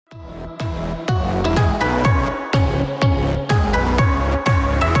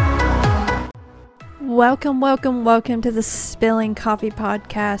Welcome to the Spilling Coffee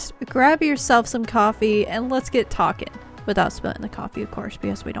Podcast. Grab yourself some coffee and let's get talking. Without spilling the coffee, of course,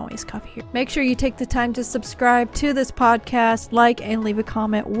 because we don't waste coffee here. Make sure you take the time to subscribe to this podcast, like, and leave a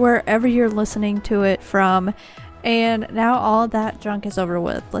comment wherever you're listening to it from. And now all that junk is over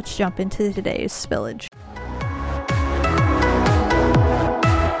with. Let's jump into today's spillage.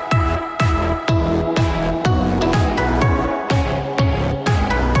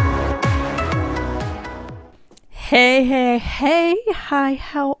 Hey, hi,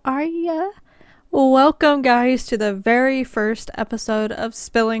 how are ya? Welcome, guys, to the very first episode of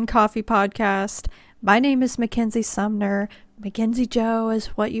Spilling Coffee Podcast. My name is Mackenzie Sumner. Mackenzie Joe is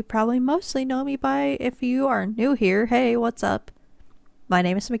what you probably mostly know me by if you are new here. Hey, what's up? My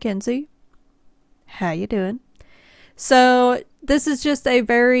name is Mackenzie. How you doing? So, this is just a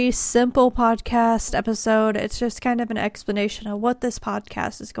very simple podcast episode. It's just kind of an explanation of what this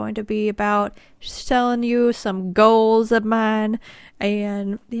podcast is going to be about. Just telling you some goals of mine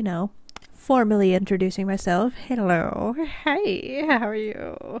and, formally introducing myself. Hello. Hey, how are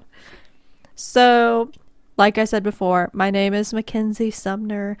you? So, like I said before, my name is Mackenzie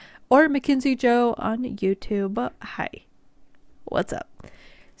Sumner or Mackenzie Joe on YouTube. Hi. What's up?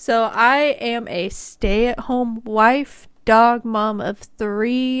 So, I am a stay-at-home wife, dog mom of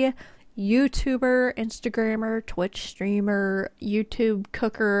 3, YouTuber, Instagrammer, Twitch streamer, YouTube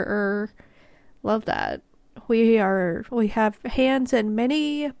cooker. Love that. We have hands in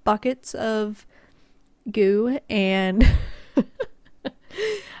many buckets of goo, and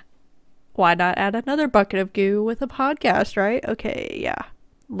why not add another bucket of goo with a podcast, right? Okay, yeah.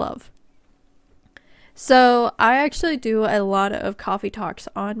 Love. So, I actually do a lot of coffee talks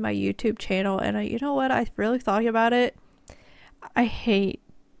on my YouTube channel, and you know what? I really thought about it. I hate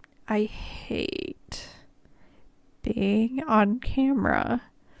being on camera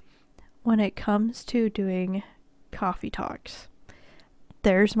when it comes to doing coffee talks.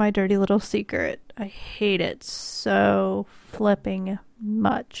 There's my dirty little secret. I hate it so flipping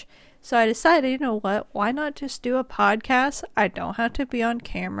much. So I decided, you know what? Why not just do a podcast? I don't have to be on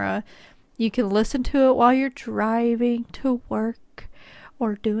camera. You can listen to it while you're driving to work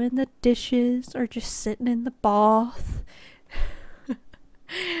or doing the dishes or just sitting in the bath.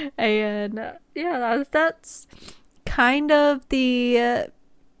 And yeah, that's kind of the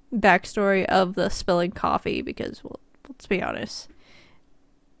backstory of the spilling coffee, because, well, let's be honest,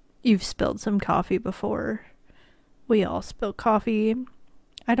 you've spilled some coffee before. We all spill coffee.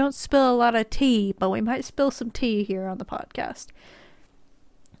 I don't spill a lot of tea, but we might spill some tea here on the podcast.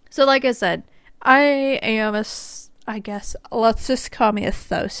 So like I said, I am I guess, let's just call me a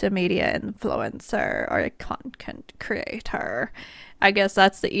social media influencer or a content creator. I guess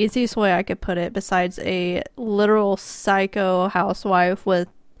that's the easiest way I could put it, besides a literal psycho housewife with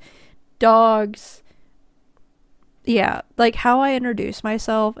dogs. Yeah, like how I introduce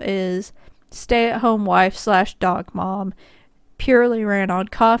myself is stay-at-home wife / dog mom, purely ran on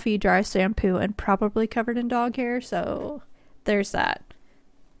coffee, dry shampoo, and probably covered in dog hair. So there's that.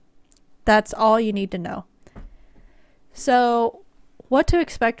 That's all you need to know. So, what to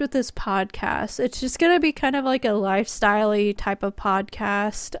expect with this podcast? It's just going to be kind of like a lifestyle-y type of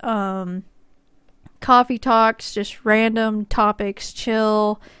podcast. Coffee talks, just random topics,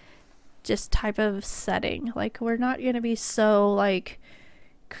 chill, just type of setting. Like, we're not going to be so, like,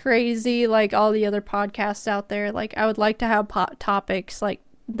 crazy like all the other podcasts out there. Like, I would like to have topics. Like,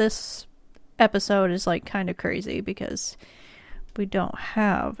 this episode is, like, kind of crazy because we don't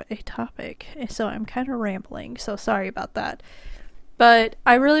have a topic, so I'm kind of rambling, so sorry about that. But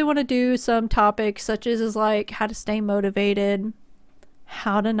I really want to do some topics such as like how to stay motivated,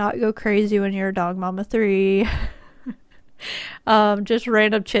 how to not go crazy when you're a dog mama 3, just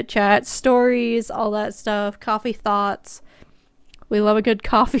random chit chat, stories, all that stuff, coffee thoughts. We love a good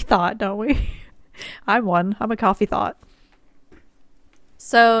coffee thought, don't we? I'm a coffee thought.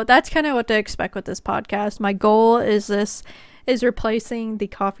 So that's kind of what to expect with this podcast. My goal is replacing the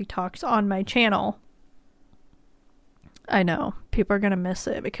coffee talks on my channel. I know people are gonna miss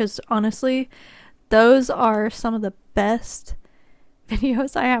it because honestly, those are some of the best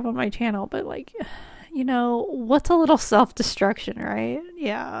videos I have on my channel. But like, what's a little self-destruction, right?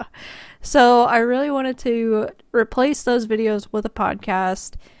 Yeah. So I really wanted to replace those videos with a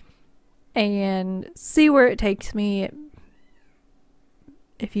podcast and see where it takes me.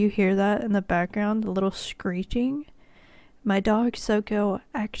 If you hear that in the background, the little screeching, my dog Soko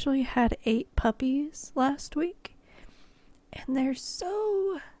actually had 8 puppies last week, and they're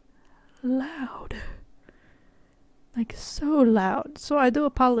so loud. Like, so loud. So I do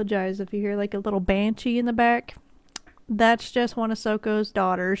apologize if you hear like a little banshee in the back. That's just one of Soko's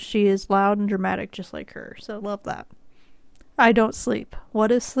daughters. She is loud and dramatic just like her, so love that. I don't sleep. What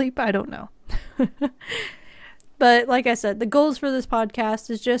is sleep? I don't know. But like I said, the goals for this podcast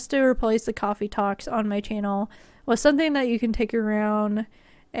is just to replace the coffee talks on my channel with something that you can take around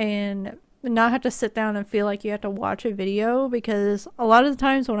and not have to sit down and feel like you have to watch a video, because a lot of the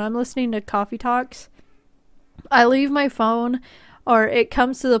times when I'm listening to coffee talks, I leave my phone, or it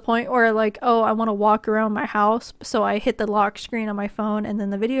comes to the point where like, oh, I want to walk around my house, so I hit the lock screen on my phone and then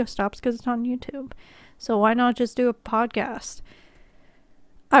the video stops because it's on YouTube. So why not just do a podcast?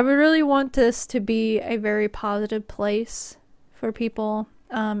 I would really want this to be a very positive place for people.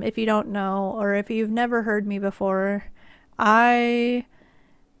 If you don't know, or if you've never heard me before, I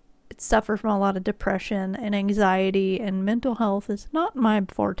suffer from a lot of depression and anxiety, and mental health is not my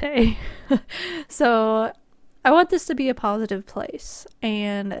forte. So I want this to be a positive place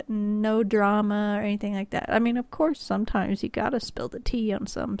and no drama or anything like that. I mean, of course, sometimes you gotta spill the tea on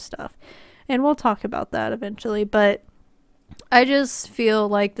some stuff, and we'll talk about that eventually, but I just feel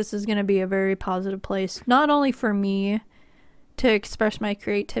like this is going to be a very positive place, not only for me to express my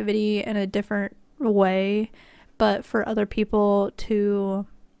creativity in a different way, but for other people to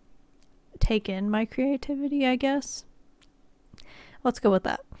take in my creativity, I guess. Let's go with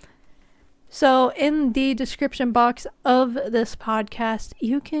that. So in the description box of this podcast,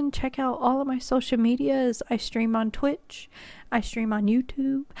 you can check out all of my social medias. I stream on Twitch. I stream on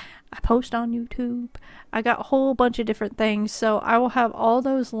YouTube. I post on YouTube. I got a whole bunch of different things. So I will have all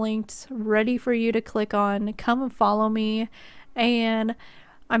those links ready for you to click on. Come and follow me. And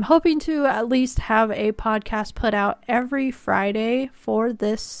I'm hoping to at least have a podcast put out every Friday for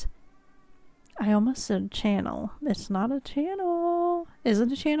this. I almost said channel. It's not a channel. Is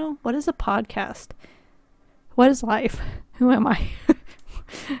it a channel? What is a podcast? What is life? Who am I?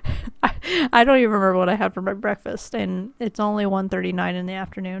 I don't even remember what I had for my breakfast, and it's only 1:39 in the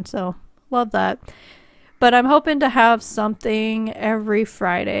afternoon, so love that. But I'm hoping to have something every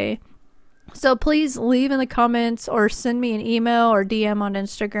Friday. So please leave in the comments or send me an email or DM on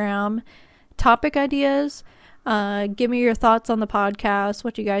Instagram topic ideas. Give me your thoughts on the podcast,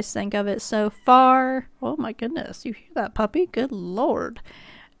 what you guys think of it so far. Oh my goodness, you hear that puppy? Good Lord.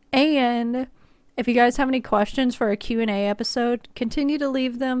 And if you guys have any questions for a Q&A episode, continue to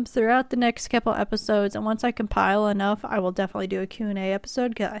leave them throughout the next couple episodes. And once I compile enough, I will definitely do a Q&A episode,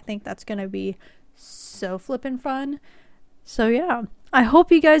 because I think that's going to be so flippin' fun. So yeah, I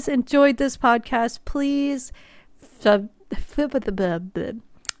hope you guys enjoyed this podcast. Please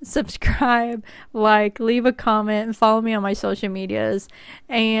subscribe, like, leave a comment, and follow me on my social medias.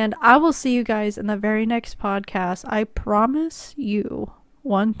 And I will see you guys in the very next podcast. I promise you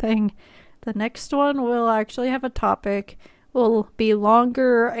one thing. The next one will actually have a topic, will be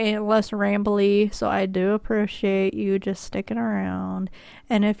longer and less rambly, so I do appreciate you just sticking around.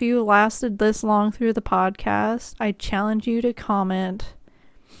 And if you lasted this long through the podcast, I challenge you to comment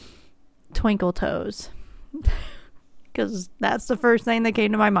Twinkle Toes, because that's the first thing that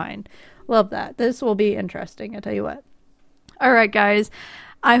came to my mind. Love that. This will be interesting, I tell you what. Alright guys,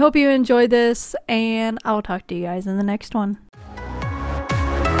 I hope you enjoyed this, and I'll talk to you guys in the next one.